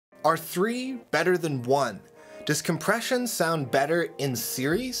Are 3 better than 1? Does compression sound better in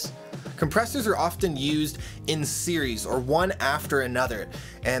series? Compressors are often used in series or one after another,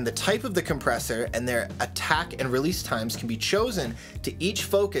 and the type of the compressor and their attack and release times can be chosen to each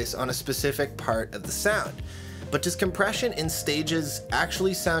focus on a specific part of the sound. But does compression in stages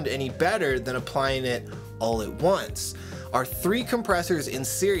actually sound any better than applying it all at once? Are 3 compressors in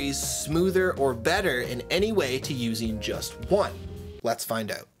series smoother or better in any way to using just one? Let's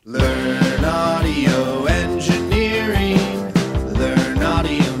find out. Learn audio engineering. Learn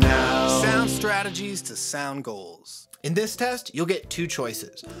audio now. Sound strategies to sound goals. In this test, you'll get 2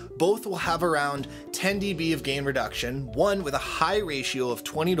 choices. Both will have around 10 dB of gain reduction, one with a high ratio of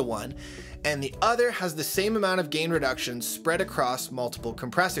 20:1, and the other has the same amount of gain reduction spread across multiple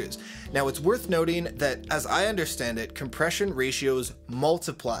compressors. Now it's worth noting that, as I understand it, compression ratios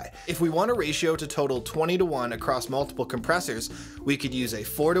multiply. If we want a ratio to total 20:1 across multiple compressors, we could use a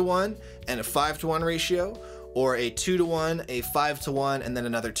 4:1 and a 5:1 ratio, or a 2:1, a 5:1, and then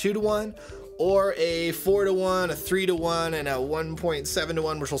another 2:1, or a 4:1, a 3:1, and a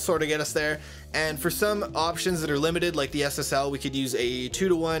 1.7:1, which will sort of get us there. And for some options that are limited, like the SSL, we could use a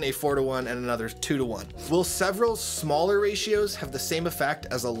 2:1, a 4:1, and another 2:1. Will several smaller ratios have the same effect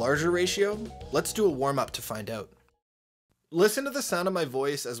as a larger ratio? Let's do a warm-up to find out. Listen to the sound of my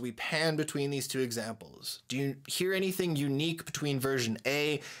voice as we pan between these 2 examples. Do you hear anything unique between version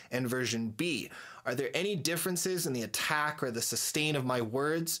A and version B? Are there any differences in the attack or the sustain of my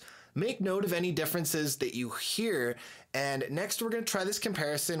words? Make note of any differences that you hear, and next we're going to try this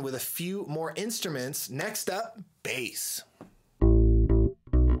comparison with a few more instruments. Next up, bass.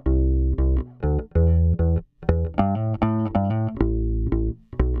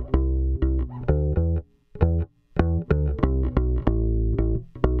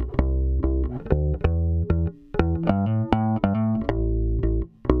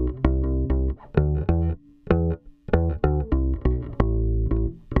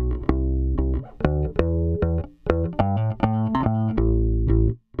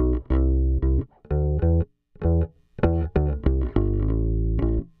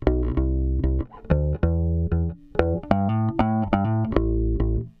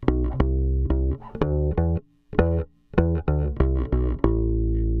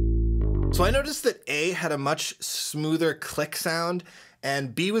 So I noticed that A had a much smoother click sound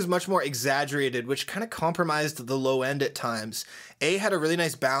and B was much more exaggerated, which kind of compromised the low end at times. A had a really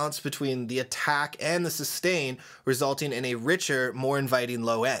nice balance between the attack and the sustain, resulting in a richer, more inviting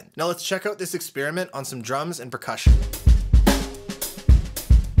low end. Now let's check out this experiment on some drums and percussion.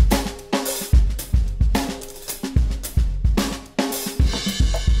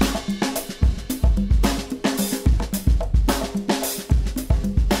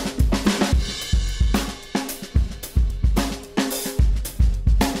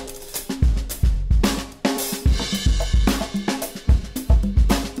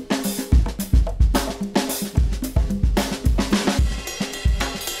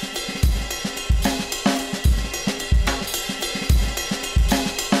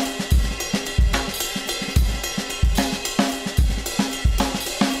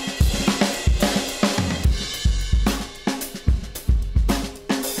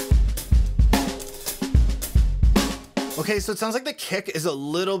 Okay, so it sounds like the kick is a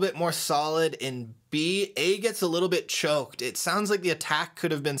little bit more solid in B. A gets a little bit choked. It sounds like the attack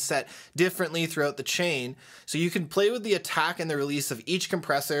could have been set differently throughout the chain. So you can play with the attack and the release of each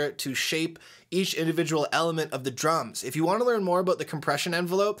compressor to shape each individual element of the drums. If you want to learn more about the compression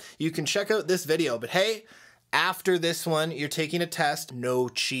envelope, you can check out this video. But hey, after this one, you're taking a test, no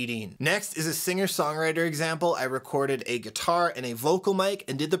cheating. Next is a singer-songwriter example. I recorded a guitar and a vocal mic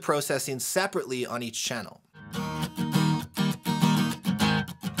and did the processing separately on each channel.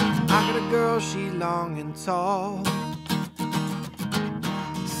 I got a girl, she long and tall,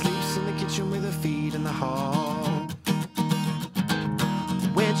 sleeps in the kitchen with her feet in the hall.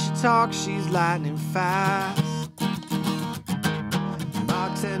 When she talks, she's lightning fast.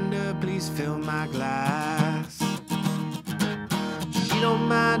 Bartender, please fill my glass. She don't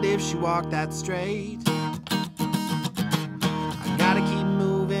mind if she walk that straight. I gotta keep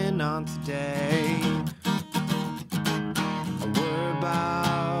moving on today. I worry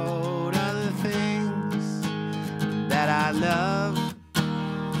about other things that I love.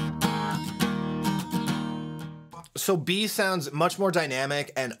 So B sounds much more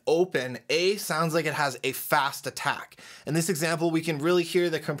dynamic and open. A sounds like it has a fast attack. In this example, we can really hear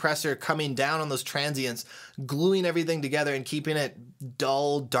the compressor coming down on those transients, gluing everything together and keeping it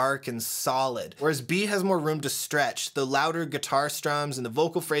dull, dark, and solid. Whereas B has more room to stretch. The louder guitar strums and the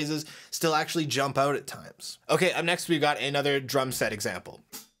vocal phrases still actually jump out at times. Okay, up next we've got another drum set example.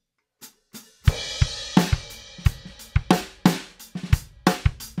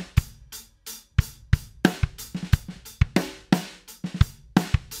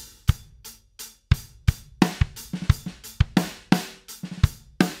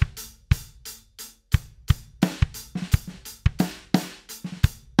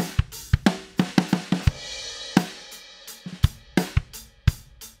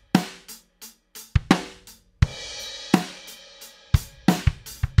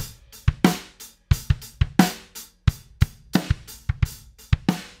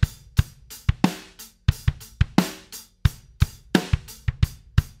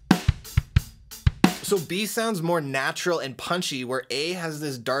 So B sounds more natural and punchy, where A has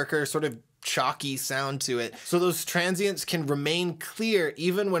this darker sort of chalky sound to it. So those transients can remain clear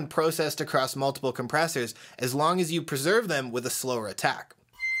even when processed across multiple compressors, as long as you preserve them with a slower attack.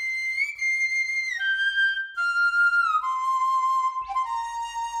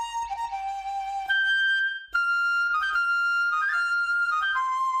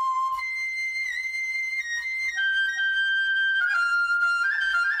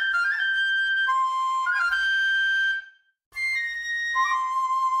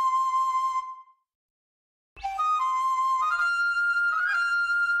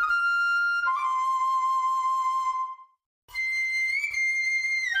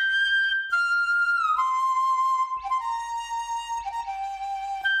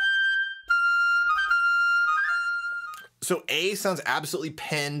 So A sounds absolutely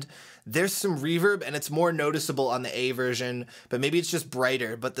pinned. There's some reverb and it's more noticeable on the A version, but maybe it's just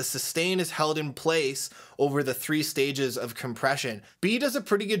brighter, but the sustain is held in place over the 3 stages of compression. B does a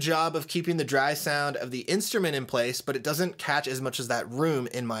pretty good job of keeping the dry sound of the instrument in place, but it doesn't catch as much as that room,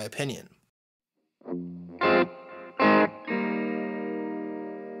 in my opinion.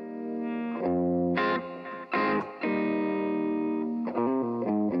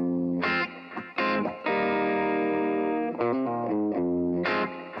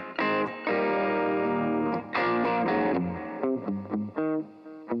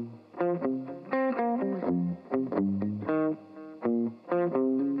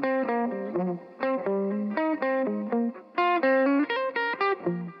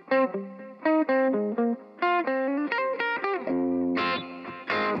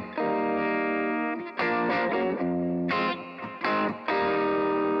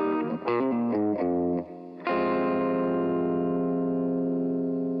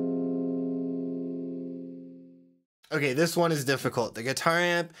 Okay, this one is difficult. The guitar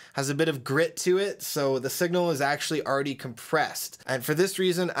amp has a bit of grit to it, so the signal is actually already compressed. And for this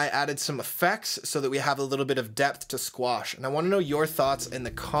reason, I added some effects so that we have a little bit of depth to squash. And I want to know your thoughts in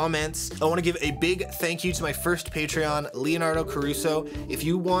the comments. I want to give a big thank you to my first Patreon, Leonardo Caruso. If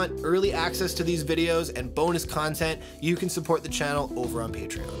you want early access to these videos and bonus content, you can support the channel over on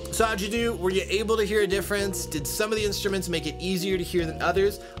Patreon. So how'd you do? Were you able to hear a difference? Did some of the instruments make it easier to hear than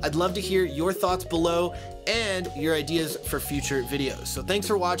others? I'd love to hear your thoughts below and your ideas for future videos. So thanks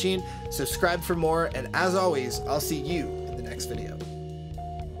for watching, subscribe for more, and as always, I'll see you in the next video.